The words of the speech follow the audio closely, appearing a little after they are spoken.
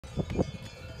There's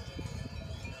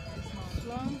Mont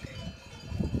Blanc.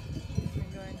 It's been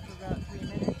going for about 3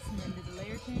 minutes and then did a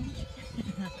layer change.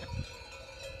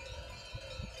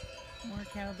 More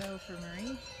cowbell for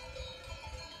Marie.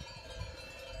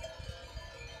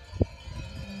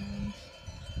 And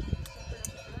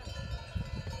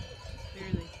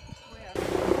clearly.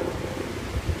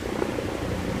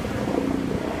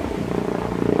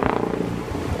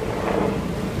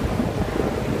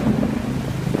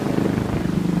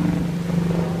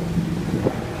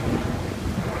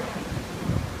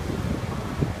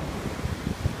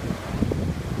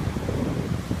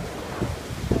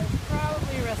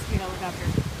 Rescue helicopter.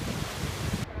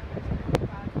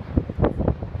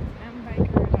 Mountain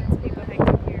biker, lots of people hike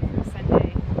up here for Sunday.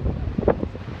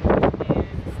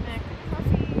 And snack and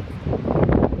coffee.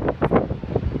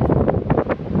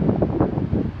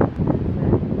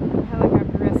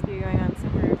 Helicopter rescue going on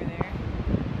somewhere over there.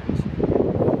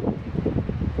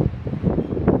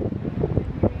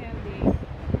 Here we have the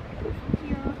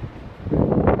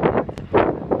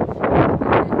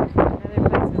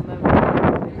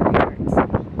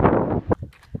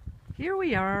Here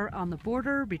we are on the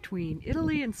border between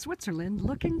Italy and Switzerland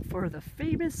looking for the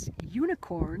famous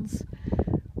unicorns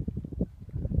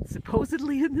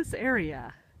supposedly in this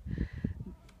area.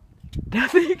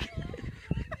 Nothing.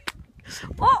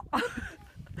 Oh!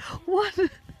 One.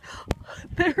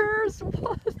 There's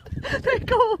one. They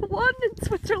go one in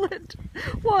Switzerland,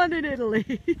 one in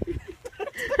Italy.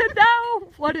 And now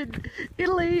one in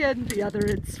Italy and the other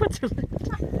in Switzerland.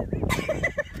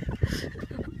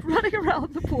 Running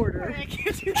around the border.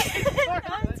 Italy!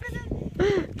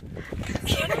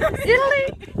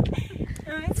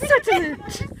 Switzerland!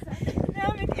 Now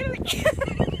I'm in Italy.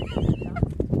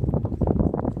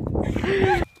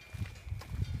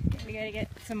 We gotta get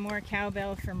some more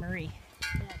cowbell for Marie.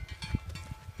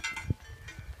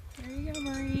 There you go,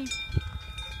 Marie.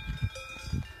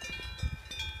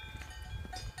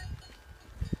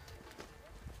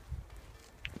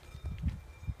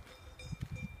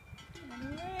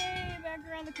 And way back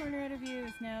around the corner out of view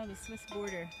is now the Swiss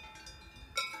border.